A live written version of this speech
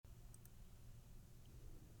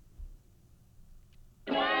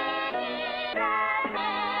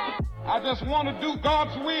just want to do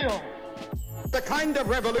God's will. The kind of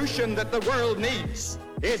revolution that the world needs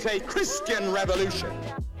is a Christian revolution.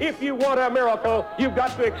 If you want a miracle, you've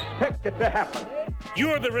got to expect it to happen.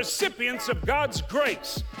 You are the recipients of God's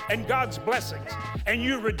grace and God's blessings, and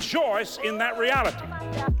you rejoice in that reality.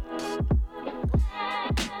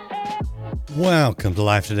 Welcome to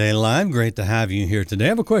Life Today Live. Great to have you here today. I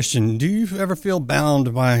have a question. Do you ever feel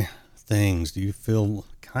bound by things? Do you feel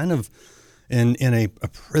kind of in a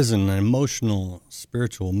prison, an emotional,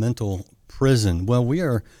 spiritual, mental prison? Well, we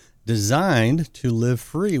are designed to live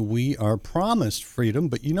free. We are promised freedom,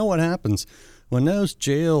 but you know what happens when those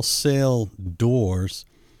jail cell doors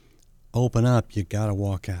open up? You got to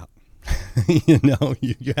walk out.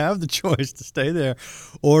 You have the choice to stay there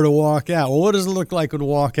or to walk out. Well, what does it look like to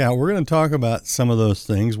walk out? We're going to talk about some of those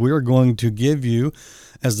things. We are going to give you,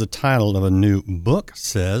 as the title of a new book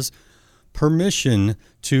says, permission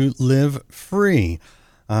to live free.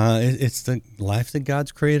 It's the life that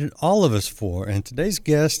God's created all of us for. And today's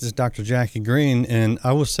guest is Dr. Jackie Greene. And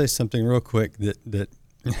I will say something real quick that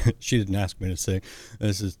she didn't ask me to say.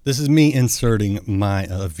 This is me inserting my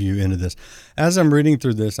view into this. As I'm reading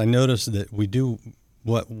through this, I notice that we do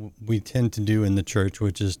what we tend to do in the church,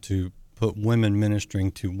 which is to put women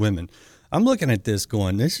ministering to women. I'm looking at this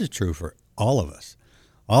going, this is true for all of us.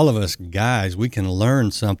 All of us guys, we can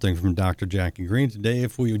learn something from Dr. Jackie Greene today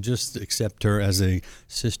if we would just accept her as a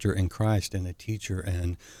sister in Christ and a teacher.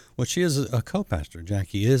 And well, she is a co-pastor.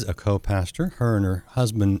 Jackie is a co-pastor. Her and her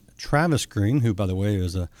husband, Travis Greene, who, by the way,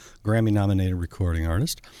 is a Grammy-nominated recording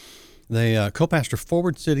artist. They co-pastor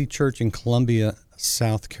Forward City Church in Columbia,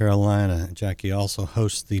 South Carolina. Jackie also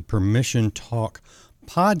hosts the Permission Talk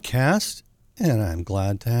podcast, and I'm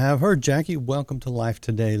glad to have her. Jackie, welcome to Life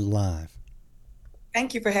Today Live.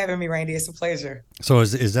 Thank you for having me, Randy. It's a pleasure. So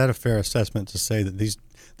is that a fair assessment to say that these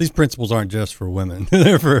principles aren't just for women?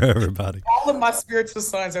 They're for everybody. All of my spiritual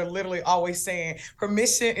sons are literally always saying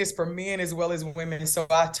permission is for men as well as women. So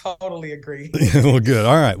I totally agree. Well, good.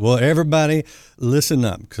 All right. Well, everybody listen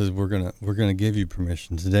up, because we're gonna give you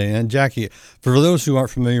permission today. And Jackie, for those who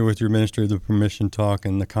aren't familiar with your ministry, the Permission Talk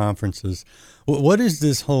and the conferences, what is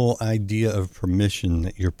this whole idea of permission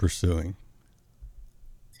that you're pursuing?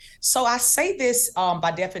 So I say this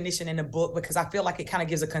by definition in the book because I feel like it kind of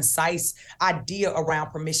gives a concise idea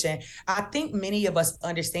around permission. I think many of us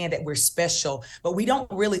understand that we're special, but we don't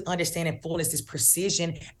really understand in fullness this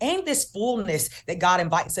precision and this fullness that God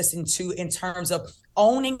invites us into in terms of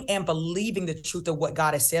owning and believing the truth of what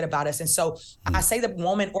God has said about us. And so I say that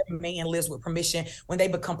woman or man lives with permission when they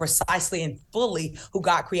become precisely and fully who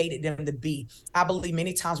God created them to be. I believe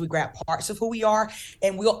many times we grab parts of who we are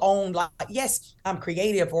and we'll own like, yes, I'm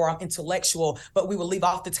creative or I'm intellectual, but we will leave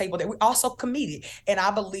off the table that we're also committed. And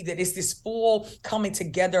I believe that it's this full coming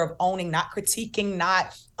together of owning, not critiquing,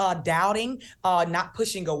 not doubting, not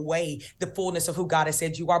pushing away the fullness of who God has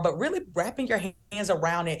said you are, but really wrapping your hands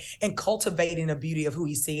around it and cultivating the beauty of who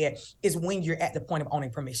he said is when you're at the point of owning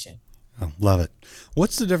permission. Oh, love it.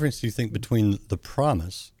 What's the difference, do you think, between the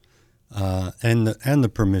promise and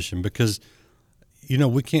the permission? Because,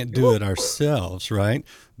 we can't do it ourselves, right?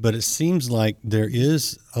 But it seems like there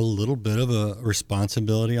is a little bit of a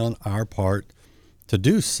responsibility on our part to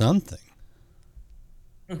do something.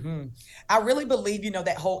 Mm-hmm. I really believe,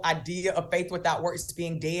 that whole idea of faith without works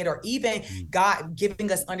being dead, or even God giving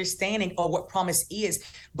us understanding of what promise is.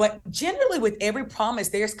 But generally with every promise,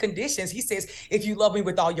 there's conditions. He says, if you love me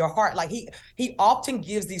with all your heart, like he often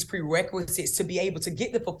gives these prerequisites to be able to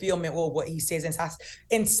get the fulfillment of what he says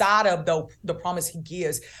inside of the promise he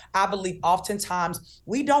gives. I believe oftentimes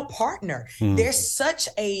we don't partner. There's such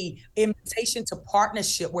a invitation to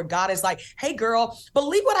partnership where God is like, hey girl,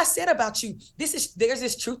 believe what I said about you. There's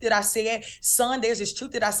this truth that I said, son, there's this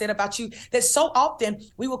truth that I said about you, that so often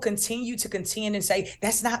we will continue to contend and say,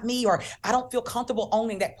 that's not me, or I don't feel comfortable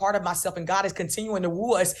owning that part of myself. And God is continuing to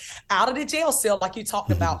woo us out of the jail cell, like you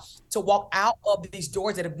talked about, to walk out of these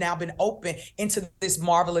doors that have now been opened into this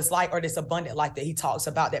marvelous light or this abundant life that he talks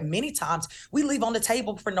about, that many times we leave on the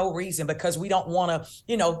table for no reason because we don't want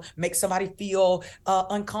to, make somebody feel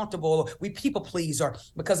uncomfortable. We people please, or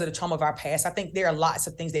because of the trauma of our past. I think there are lots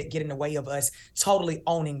of things that get in the way of us totally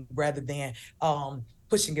owning rather than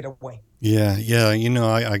pushing it away. Yeah.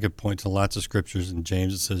 I could point to lots of scriptures in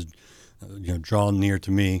James that says, draw near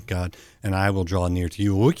to me, God, and I will draw near to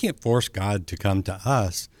you. Well, we can't force God to come to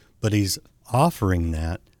us, but he's offering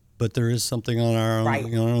that. But there is something on our own, right,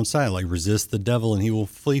 on our own side, like resist the devil and he will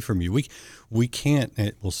flee from you. We can't,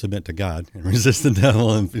 we'll submit to God and resist the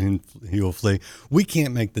devil and he will flee. We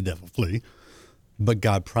can't make the devil flee. But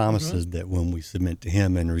God promises that when we submit to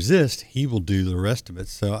him and resist, he will do the rest of it.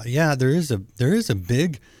 So yeah, there is a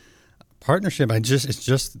big partnership, it's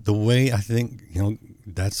just the way I think,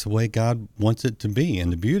 that's the way God wants it to be.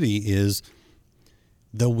 And the beauty is,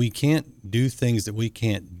 though we can't do things that we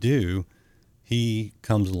can't do, he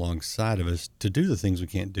comes alongside of us to do the things we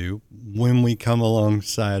can't do when we come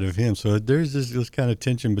alongside of him. So there's this kind of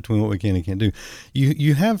tension between what we can and can't do.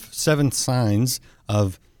 You have 7 signs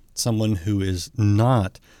of someone who is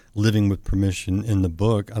not living with permission in the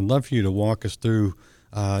book. I'd love for you to walk us through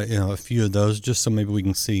a few of those, just so maybe we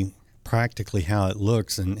can see practically how it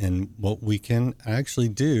looks and what we can actually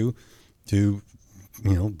do to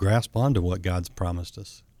grasp onto what God's promised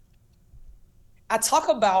us. I talk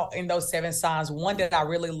about in those 7 signs, one that I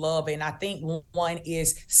really love, and I think one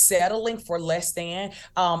is settling for less than.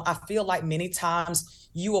 I feel like many times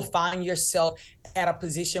you will find yourself at a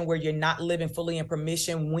position where you're not living fully in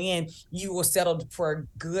permission when you will settle for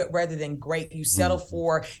good rather than great. You settle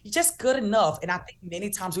for just good enough. And I think many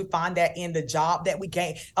times we find that in the job that we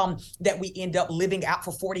gain, that we end up living out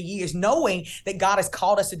for 40 years, knowing that God has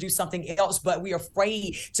called us to do something else, but we are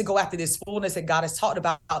afraid to go after this fullness that God has talked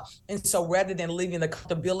about. And so rather than living the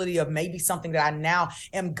comfortability of maybe something that I now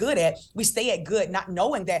am good at, we stay at good, not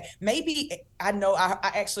knowing that maybe I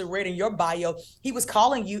actually read in your bio, he was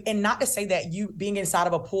calling you, and not to say that you being inside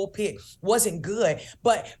of a pulpit wasn't good,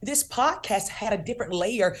 but this podcast had a different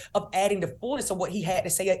layer of adding the fullness of what he had to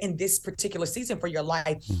say in this particular season for your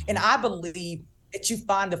life. And I believe that you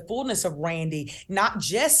find the fullness of Randy, not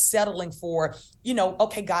just settling for,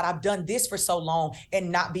 okay, God, I've done this for so long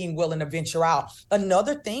and not being willing to venture out.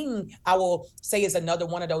 Another thing I will say is another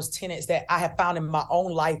one of those tenets that I have found in my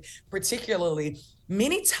own life, particularly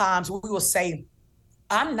many times we will say,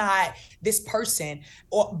 I'm not this person,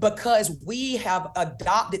 or because we have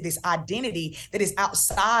adopted this identity that is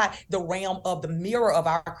outside the realm of the mirror of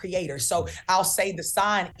our creator. So I'll say the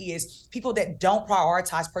sign is people that don't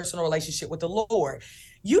prioritize personal relationship with the Lord.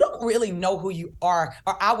 You don't really know who you are.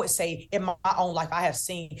 Or I would say in my own life, I have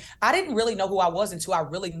seen, I didn't really know who I was until I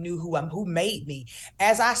really knew who made me.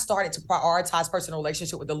 As I started to prioritize personal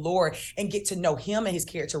relationship with the Lord and get to know him and his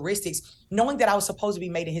characteristics, knowing that I was supposed to be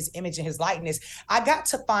made in his image and his likeness, I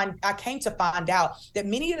came to find out that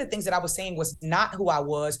many of the things that I was saying was not who I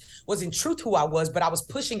was in truth who I was, but I was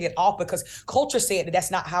pushing it off because culture said that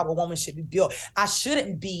that's not how a woman should be built. I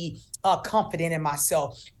shouldn't be confident in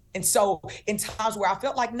myself. And so in times where I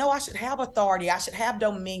felt like, no, I should have authority, I should have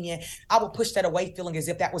dominion, I would push that away, feeling as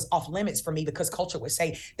if that was off limits for me because culture would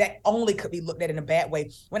say that only could be looked at in a bad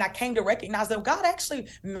way. When I came to recognize that God actually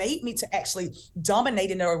made me to actually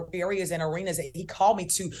dominate in the areas and arenas that he called me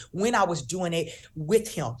to when I was doing it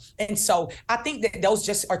with him. And so I think that those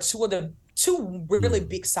just are two really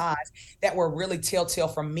big signs that were really telltale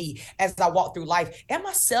for me as I walk through life. Am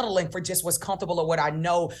I settling for just what's comfortable or what I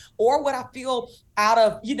know, or what I feel out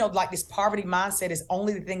of, like this poverty mindset is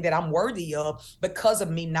only the thing that I'm worthy of because of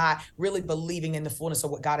me not really believing in the fullness of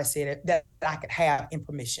what God has said that I could have in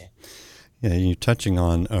permission. Yeah, you're touching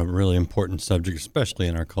on a really important subject, especially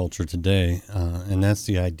in our culture today, and that's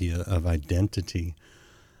the idea of identity,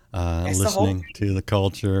 listening to the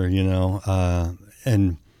culture,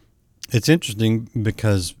 and it's interesting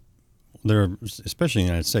because there are, especially in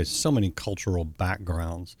the United States, so many cultural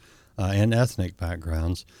backgrounds and ethnic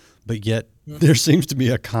backgrounds, but yet there seems to be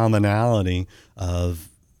a commonality of,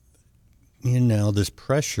 this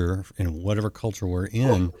pressure in whatever culture we're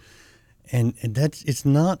in, and it's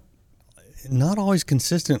not always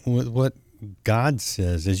consistent with what God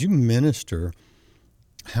says. As you minister,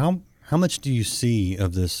 how much do you see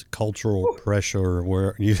of this cultural pressure?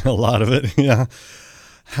 Where a lot of it, yeah.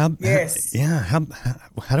 How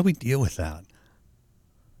do we deal with that?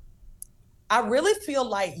 I really feel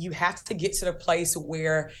like you have to get to the place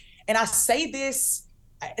where, and I say this,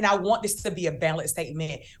 and I want this to be a balanced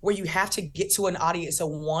statement, where you have to get to an audience of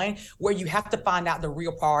one, where you have to find out the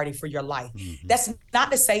real priority for your life. Mm-hmm. That's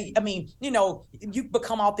not to say, you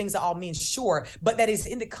become all things to all men, sure, but that is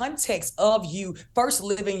in the context of you first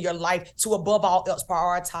living your life to above all else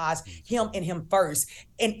prioritize him and him first,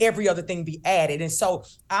 and every other thing be added. And so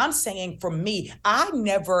I'm saying for me, I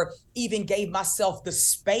never even gave myself the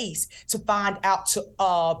space to find out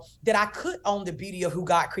that I could own the beauty of who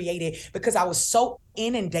God created, because I was so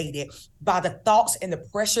inundated by the thoughts and the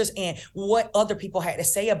pressures and what other people had to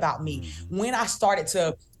say about me. When I started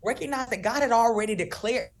to recognize that God had already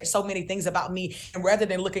declared so many things about me. And rather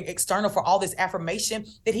than looking external for all this affirmation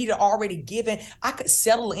that he'd already given, I could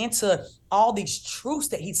settle into all these truths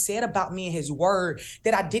that he said about me in his word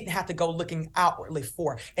that I didn't have to go looking outwardly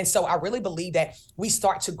for. And so I really believe that we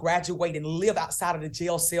start to graduate and live outside of the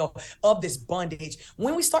jail cell of this bondage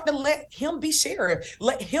when we start to let him be sheriff,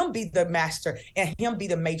 let him be the master, and him be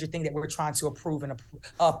the major thing that we're trying to approve and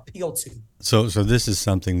appeal to. So this is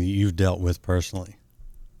something that you've dealt with personally.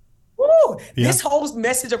 Woo! Yeah. This whole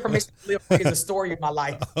message of permission to live is a story of my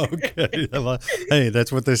life. Okay. Hey,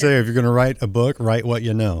 that's what they say. If you're going to write a book, write what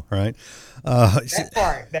you know, right?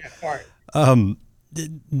 That part.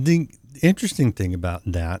 The interesting thing about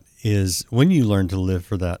that is when you learn to live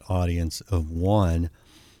for that audience of one,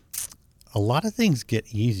 a lot of things get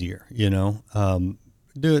easier, doing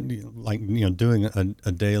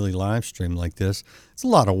a daily live stream like this, it's a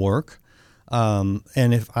lot of work.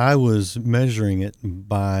 And if I was measuring it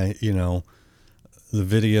by, the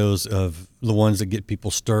videos of the ones that get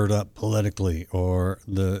people stirred up politically, or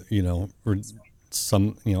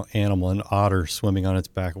some animal, an otter swimming on its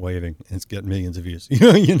back waving, and it's getting millions of views.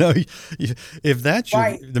 If that's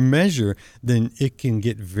the measure, then it can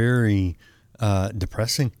get very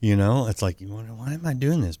depressing. It's like, why am I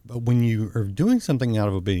doing this? But when you are doing something out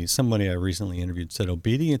of obedience, somebody I recently interviewed said,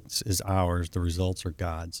 obedience is ours, the results are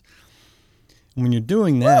God's. When you're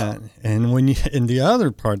doing that, and and the other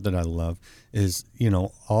part that I love is,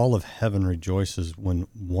 all of heaven rejoices when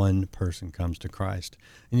one person comes to Christ.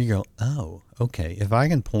 And you go, oh, okay, if I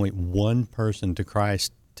can point one person to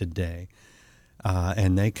Christ today,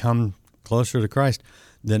 and they come closer to Christ,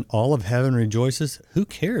 then all of heaven rejoices. Who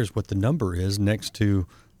cares what the number is next to,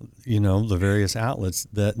 the various outlets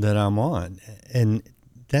that I'm on? And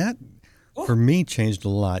that, for me, changed a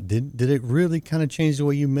lot. Did it really kind of change the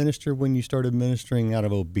way you minister when you started ministering out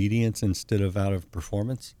of obedience instead of out of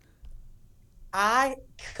performance? I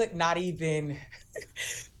could not even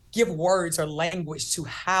give words or language to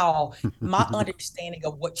how my understanding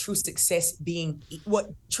of what true success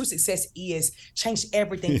is changed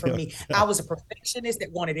everything for me. I was a perfectionist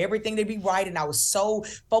that wanted everything to be right, and I was so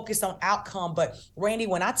focused on outcome. But Randy,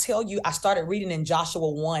 when I tell you, I started reading in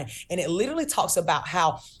Joshua 1, and it literally talks about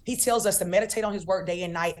how he tells us to meditate on his word day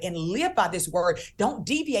and night and live by this word. Don't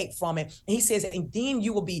deviate from it. And he says, and then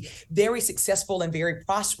you will be very successful and very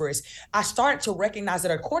prosperous. I started to recognize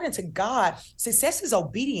that according to God, success is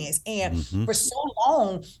obedience. And for so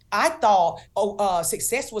long, I thought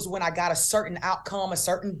success was when I got a certain outcome, a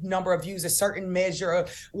certain number of views, a certain measure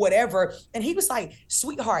of whatever. And he was like,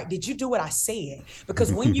 sweetheart, did you do what I said?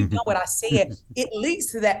 Because when you know what I said, it leads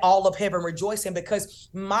to that all of heaven rejoicing, because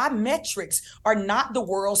my metrics are not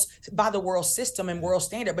by the world system and world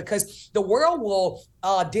standard, because the world will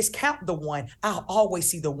discount the one. I'll always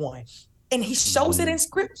see the one. And he shows it in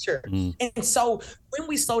scripture. And so when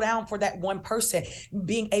we slow down for that one person,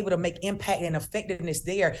 being able to make impact and effectiveness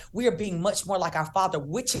there, we are being much more like our Father,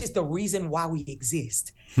 which is the reason why we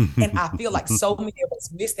exist. And I feel like so many of us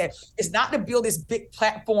miss that. It's not to build this big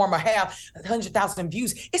platform or have 100,000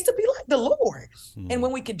 views. It's to be like the Lord. And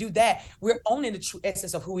when we can do that, we're owning the true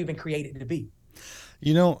essence of who we've been created to be.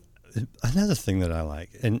 Another thing that I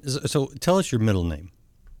like, and so tell us your middle name.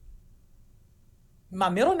 My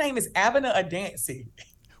middle name is Abena Adansi.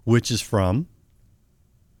 Which is from?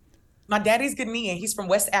 My daddy's Ghanaian. He's from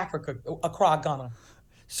West Africa, Accra, Ghana.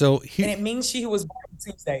 And it means she who was born on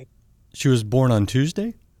Tuesday. She was born on Tuesday?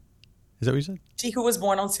 Is that what you said? She who was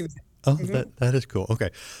born on Tuesday. Oh, that is cool.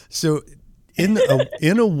 Okay. So in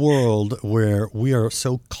a world where we are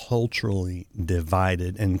so culturally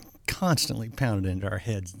divided and constantly pounded into our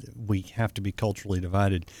heads that we have to be culturally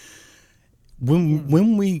divided,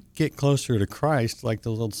 when we get closer to Christ, like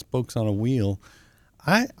those little spokes on a wheel,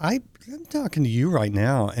 I'm talking to you right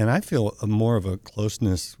now, and I feel more of a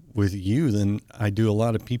closeness with you than I do a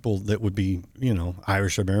lot of people that would be,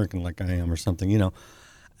 Irish American like I am or something.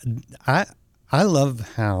 I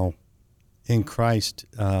love how in Christ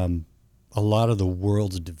a lot of the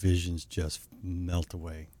world's divisions just melt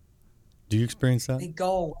away. Do you experience that? They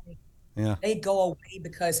go away. Yeah. They go away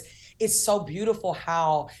because it's so beautiful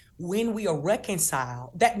how when we are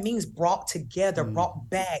reconciled, that means brought together, brought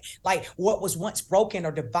back. Like what was once broken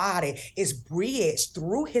or divided is bridged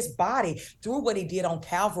through his body, through what he did on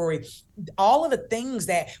Calvary. All of the things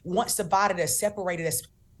that once divided us, separated us,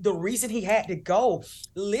 the reason he had to go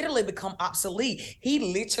literally become obsolete. He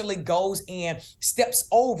literally goes and steps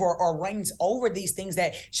over or reigns over these things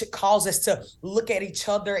that should cause us to look at each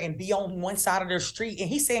other and be on one side of the street. And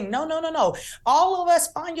he's saying, no. All of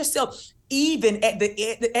us, find yourself even at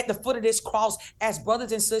the foot of this cross, as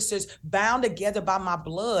brothers and sisters bound together by my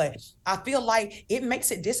blood, I feel like it makes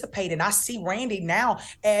it dissipate. And I see Randy now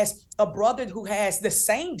as a brother who has the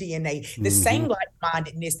same DNA, the same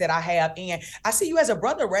like-mindedness that I have. And I see you as a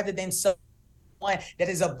brother rather than someone that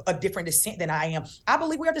is a different descent than I am. I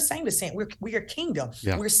believe we are the same descent. We are kingdom.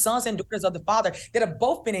 Yeah. We're sons and daughters of the Father that have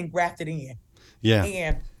both been engrafted in. Yeah.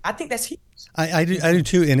 And I think that's huge. I do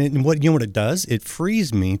too. And what it does? It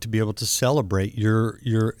frees me to be able to celebrate your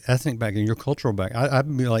ethnic background, your cultural background.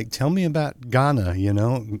 I'd be like, tell me about Ghana,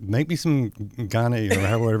 make me some Ghana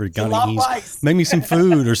or whatever Ghanese, make me some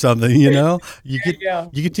food or something, You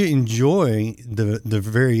get to enjoy the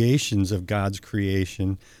variations of God's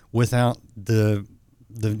creation without the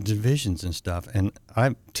divisions and stuff. And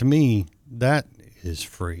to me, that is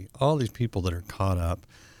free. All these people that are caught up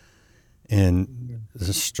and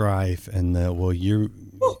the strife and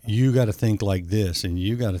you got to think like this and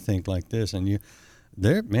you got to think like this and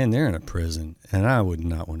they're in a prison and I would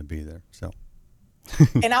not want to be there. So,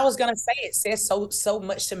 and I was gonna say it says so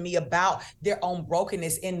much to me about their own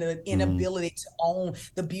brokenness and the inability to own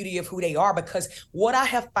the beauty of who they are. Because what I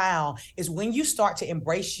have found is when you start to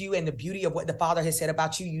embrace you and the beauty of what the Father has said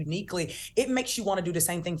about you uniquely, it makes you want to do the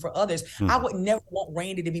same thing for others. I would never want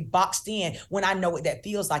Randy to be boxed in when I know what that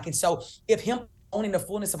feels like. And so if him owning the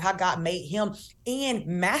fullness of how God made him and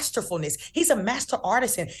masterfulness, he's a master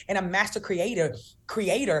artisan and a master creator.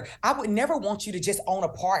 I would never want you to just own a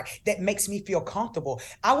part that makes me feel comfortable.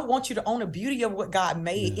 I would want you to own the beauty of what God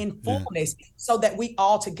made in fullness, so that we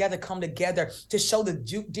all together come together to show the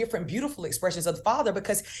different beautiful expressions of the Father,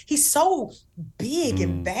 because he's so big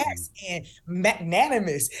and vast and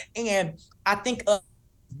magnanimous. And I think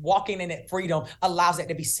walking in that freedom allows that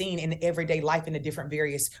to be seen in everyday life in the different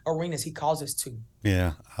various arenas he calls us to.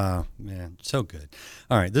 Yeah. Man, so good.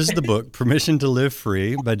 All right. This is the book, Permission to Live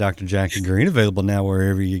Free by Dr. Jackie Greene, available now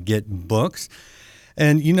wherever you get books.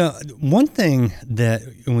 And, one thing that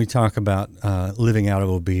when we talk about living out of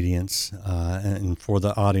obedience and for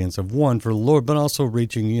the audience of one, for the Lord, but also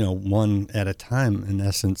reaching, one at a time, in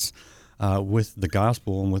essence, with the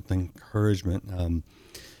gospel and with encouragement,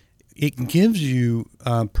 it gives you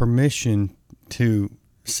permission to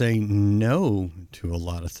say no to a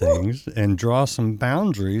lot of things and draw some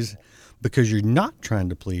boundaries, because you're not trying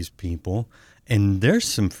to please people. And there's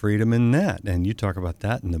some freedom in that. And you talk about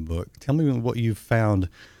that in the book. Tell me what you've found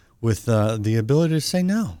with the ability to say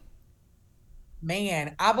no.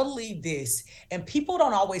 Man, I believe this. And people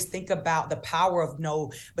don't always think about the power of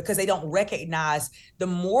no, because they don't recognize the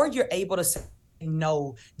more you're able to say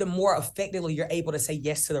no, the more effectively you're able to say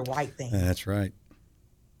yes to the right thing. That's right.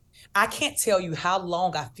 I can't tell you how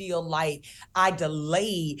long I feel like I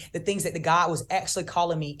delayed the things that the God was actually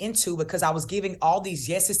calling me into, because I was giving all these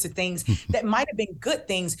yeses to things that might have been good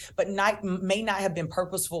things, but may not have been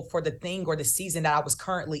purposeful for the thing or the season that I was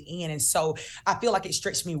currently in. And so I feel like it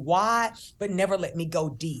stretched me wide, but never let me go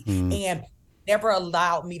deep. And never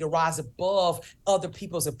allowed me to rise above other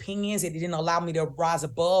people's opinions. It didn't allow me to rise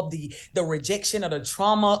above the rejection or the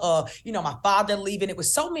trauma of, my father leaving. It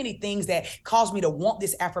was so many things that caused me to want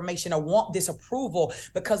this affirmation or want this approval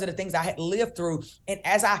because of the things I had lived through. And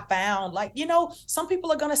as I found, some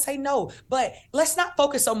people are going to say no, but let's not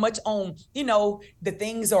focus so much on, the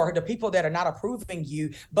things or the people that are not approving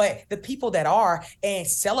you, but the people that are, and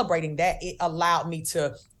celebrating that. It allowed me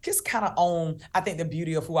to just kind of own, I think, the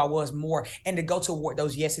beauty of who I was more, and to go toward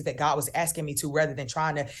those yeses that God was asking me to, rather than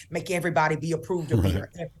trying to make everybody be approved of me.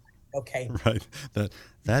 Okay. Right.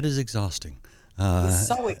 That is exhausting. It's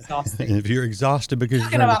so exhausting. If you're exhausted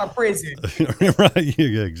because you're out of prison. Right.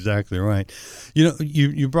 You're exactly right.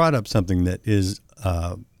 You brought up something that is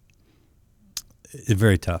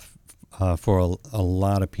very tough for a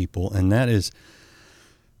lot of people, and that is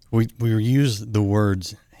we use the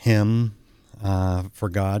words him for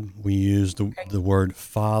God. We use the word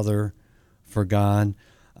Father for God.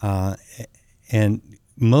 And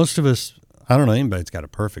most of us, I don't know anybody that's got a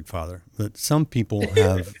perfect father, but some people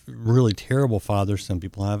have really terrible fathers. Some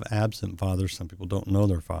people have absent fathers. Some people don't know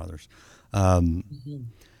their fathers.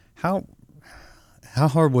 How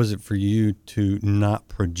hard was it for you to not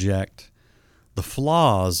project the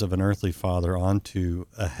flaws of an earthly father onto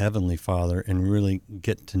a heavenly father and really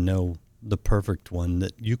get to know the perfect one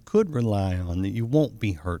that you could rely on, that you won't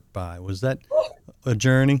be hurt by? Was that a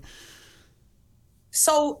journey?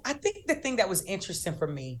 So I think the thing that was interesting for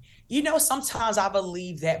me, Sometimes I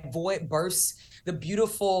believe that void bursts the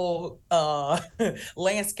beautiful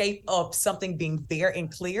landscape of something being bare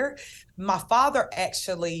and clear. My father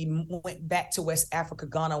actually went back to West Africa,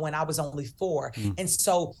 Ghana, when I was only 4. And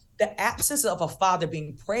so the absence of a father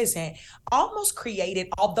being present almost created,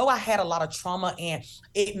 although I had a lot of trauma, and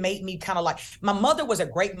it made me kind of like, my mother was a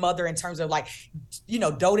great mother in terms of like,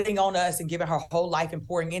 doting on us and giving her whole life and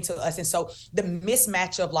pouring into us. And so the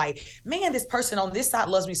mismatch of like, man, this person on this side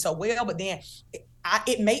loves me so well, but then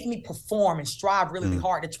it made me perform and strive really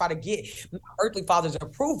hard to try to get my earthly father's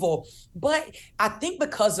approval. But I think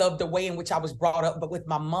because of the way in which I was brought up, but with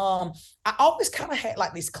my mom, I always kind of had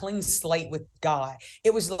like this clean slate with God.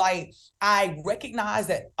 It was like, I recognize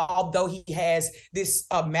that although he has this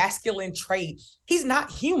masculine trait, he's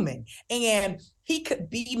not human. And he could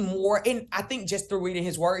be more. And I think just through reading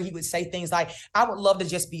his word, he would say things like, I would like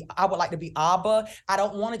to be Abba. I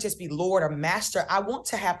don't want to just be Lord or Master. I want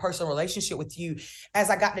to have personal relationship with you. As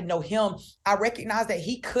I got to know him, I recognized that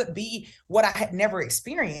he could be what I had never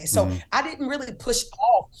experienced. So I didn't really push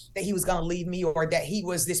off that he was going to leave me, or that he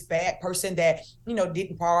was this bad person that,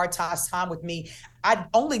 didn't prioritize time with me. I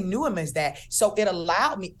only knew him as that. So it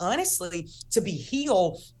allowed me, honestly, to be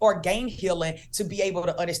healed or gain healing, to be able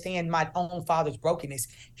to understand my own father's brokenness.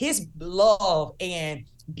 His love and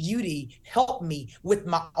beauty helped me with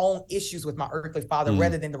my own issues with my earthly father,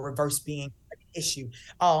 rather than the reverse being an issue.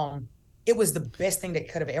 It was the best thing that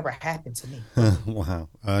could have ever happened to me. Wow.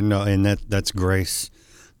 No, and that's grace,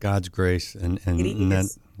 God's grace. And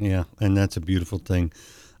that's a beautiful thing.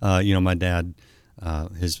 My dad,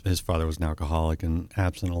 his father was an alcoholic and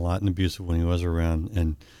absent a lot and abusive when he was around,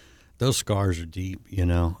 and those scars are deep,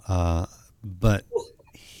 but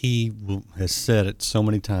he has said it so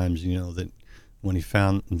many times, that when he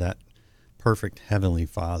found that perfect heavenly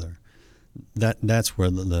father, that's where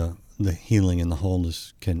the healing and the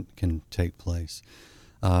wholeness can take place.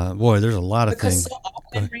 Boy, there's a lot of things. So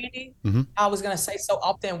often, Randy, I was going to say, so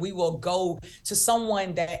often we will go to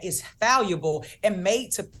someone that is valuable and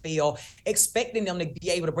made to feel, expecting them to be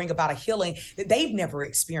able to bring about a healing that they've never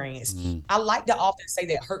experienced. I like to often say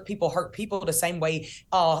that hurt people the same way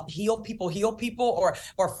heal people,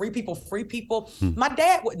 or free people. My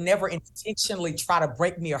dad would never intentionally try to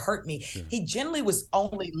break me or hurt me. Sure. He generally was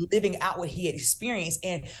only living out what he had experienced,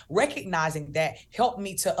 and recognizing that helped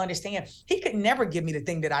me to understand he could never give me the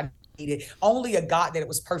thing that I needed. Only a God that it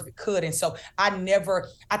was perfect could. And so I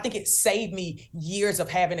think it saved me years of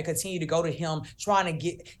having to continue to go to him, trying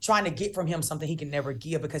to get from him something he can never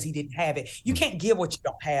give because he didn't have it. You can't give what you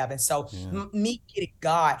don't have. And so me getting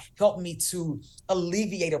God helped me to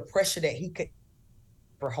alleviate a pressure that he could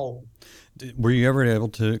never hold. Were you ever able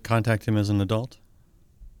to contact him as an adult?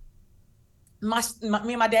 Me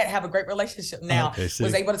and my dad have a great relationship now. Okay,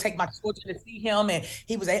 was able to take my children to see him, and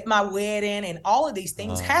he was at my wedding, and all of these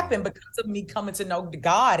things happened because of me coming to know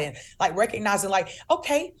God and like recognizing like,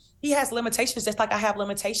 okay, he has limitations just like I have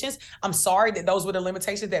limitations. I'm sorry that those were the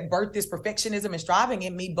limitations that birthed this perfectionism and striving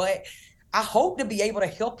in me, but I hope to be able to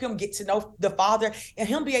help him get to know the Father and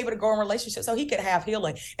him be able to grow in relationship so he could have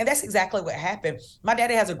healing. And that's exactly what happened. My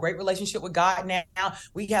daddy has a great relationship with God now.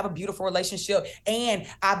 We have a beautiful relationship, and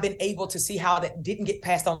I've been able to see how that didn't get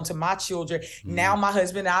passed on to my children. Now my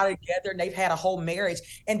husband and I are together, and they've had a whole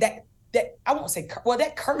marriage, and that I won't say,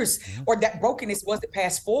 that curse or that brokenness wasn't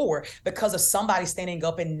passed forward because of somebody standing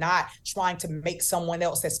up and not trying to make someone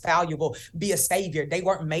else that's valuable be a savior. They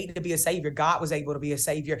weren't made to be a savior. God was able to be a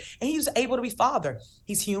savior, and he was able to be father.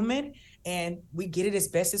 He's human, and we get it as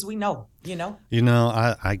best as we know, I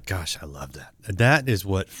love that. That is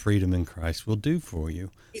what freedom in Christ will do for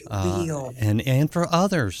you. It will. And for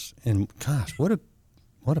others. And gosh, what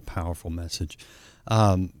a powerful message.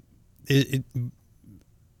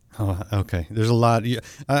 Oh, okay. There's a lot.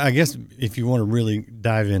 I guess if you want to really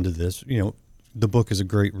dive into this, the book is a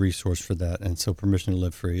great resource for that. And so Permission to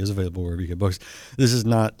Live Free is available wherever you get books. This is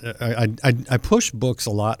not, I push books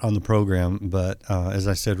a lot on the program, but as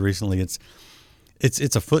I said recently,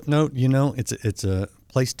 it's a footnote, it's a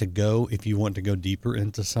place to go if you want to go deeper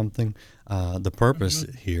into something. The purpose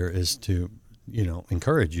here is to,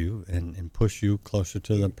 encourage you and push you closer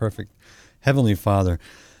to the perfect Heavenly Father.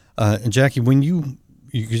 And Jackie,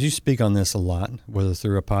 because you speak on this a lot, whether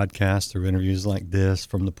through a podcast, through interviews like this,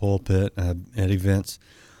 from the pulpit, at events,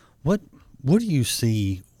 what do you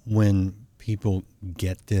see when people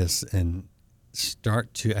get this and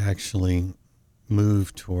start to actually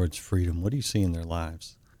move towards freedom? What do you see in their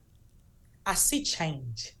lives? I see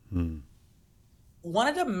change. One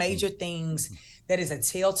of the major things that is a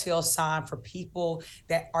telltale sign for people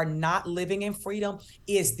that are not living in freedom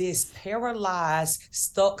is this paralyzed,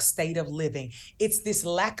 stuck state of living. It's this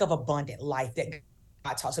lack of abundant life that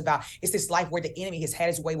God talks about. It's this life where the enemy has had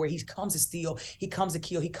his way, where he comes to steal, he comes to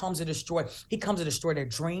kill, he comes to destroy. He comes to destroy their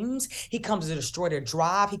dreams. He comes to destroy their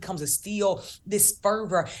drive. He comes to steal this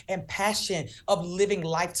fervor and passion of living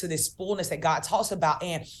life to this fullness that God talks about.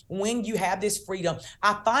 And when you have this freedom,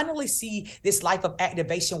 I finally see this life of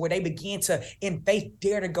activation where they begin to, in faith,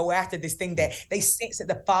 dare to go after this thing that they sense that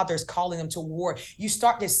the Father is calling them toward. You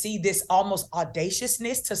start to see this almost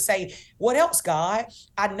audaciousness to say, what else, God?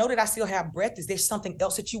 I know that I still have breath. Is there something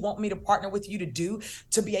else that you want me to partner with you to do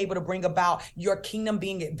to be able to bring about your kingdom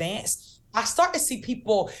being advanced? I start to see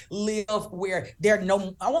people live where there are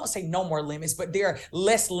no, I won't say no more limits, but there are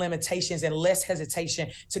less limitations and less hesitation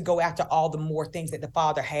to go after all the more things that the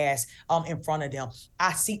Father has in front of them.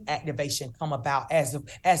 I see activation come about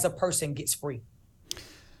as a person gets free.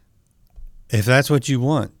 If that's what you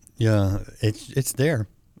want, yeah, it's there.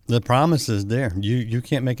 The promise is there. You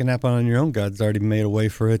can't make it happen on your own. God's already made a way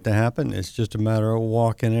for it to happen. It's just a matter of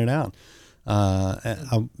walking it out.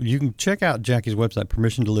 You can check out Jackie's website,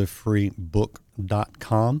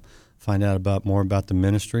 permissiontoLiveFreeBook.com. Find out more about the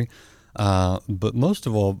ministry. But most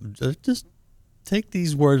of all, just take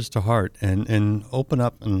these words to heart and open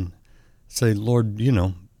up and say, Lord,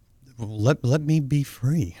 let me be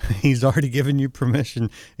free. He's already given you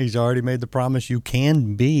permission. He's already made the promise you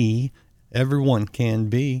can be. Everyone can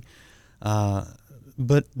be.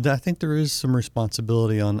 But I think there is some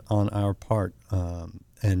responsibility on our part.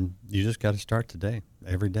 And you just got to start today,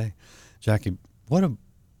 every day. Jackie, what an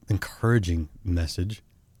encouraging message.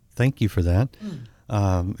 Thank you for that.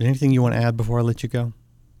 Anything you want to add before I let you go?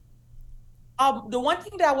 The one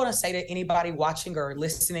thing that I want to say to anybody watching or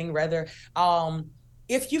listening, rather,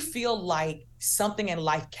 if you feel like something in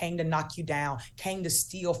life came to knock you down, came to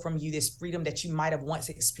steal from you this freedom that you might have once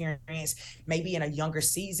experienced, maybe in a younger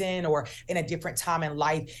season or in a different time in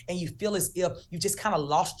life, and you feel as if you just kind of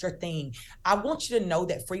lost your thing, I want you to know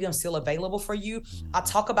that freedom's still available for you. I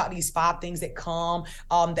talk about these 5 things that come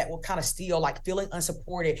that will kind of steal, like feeling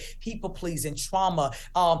unsupported, people pleasing, trauma,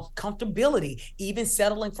 comfortability, even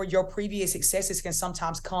settling for your previous successes can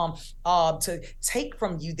sometimes come to take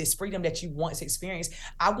from you this freedom that you once experienced.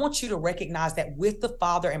 I want you to recognize that with the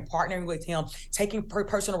Father and partnering with him, taking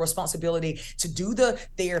personal responsibility to do the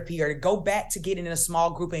therapy or to go back to getting in a small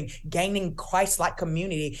group and gaining Christ-like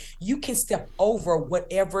community, you can step over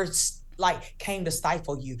whatever came to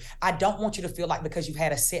stifle you. I don't want you to feel like because you've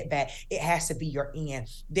had a setback, it has to be your end.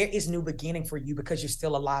 There is new beginning for you because you're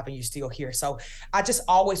still alive and you're still here. So I just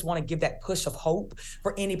always want to give that push of hope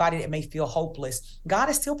for anybody that may feel hopeless.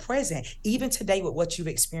 God is still present, even today with what you've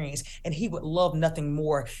experienced, and he would love nothing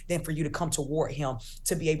more than for you to come toward him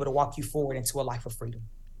to be able to walk you forward into a life of freedom.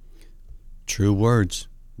 True words.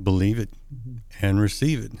 Believe it and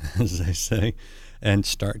receive it, as they say, and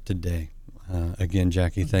start today. Again,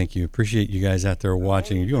 Jackie, thank you. Appreciate you guys out there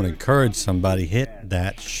watching. If you want to encourage somebody, hit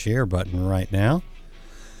that share button right now.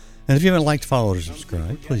 And if you haven't liked, followed, or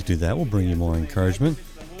subscribed, please do that. We'll bring you more encouragement.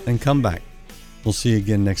 And come back. We'll see you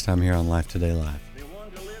again next time here on Life Today Live. They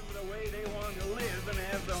want to live the way they want to live and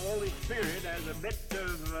have the Holy Spirit as a bit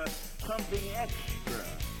of something extra.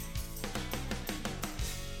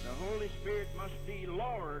 The Holy Spirit must be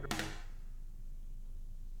Lord.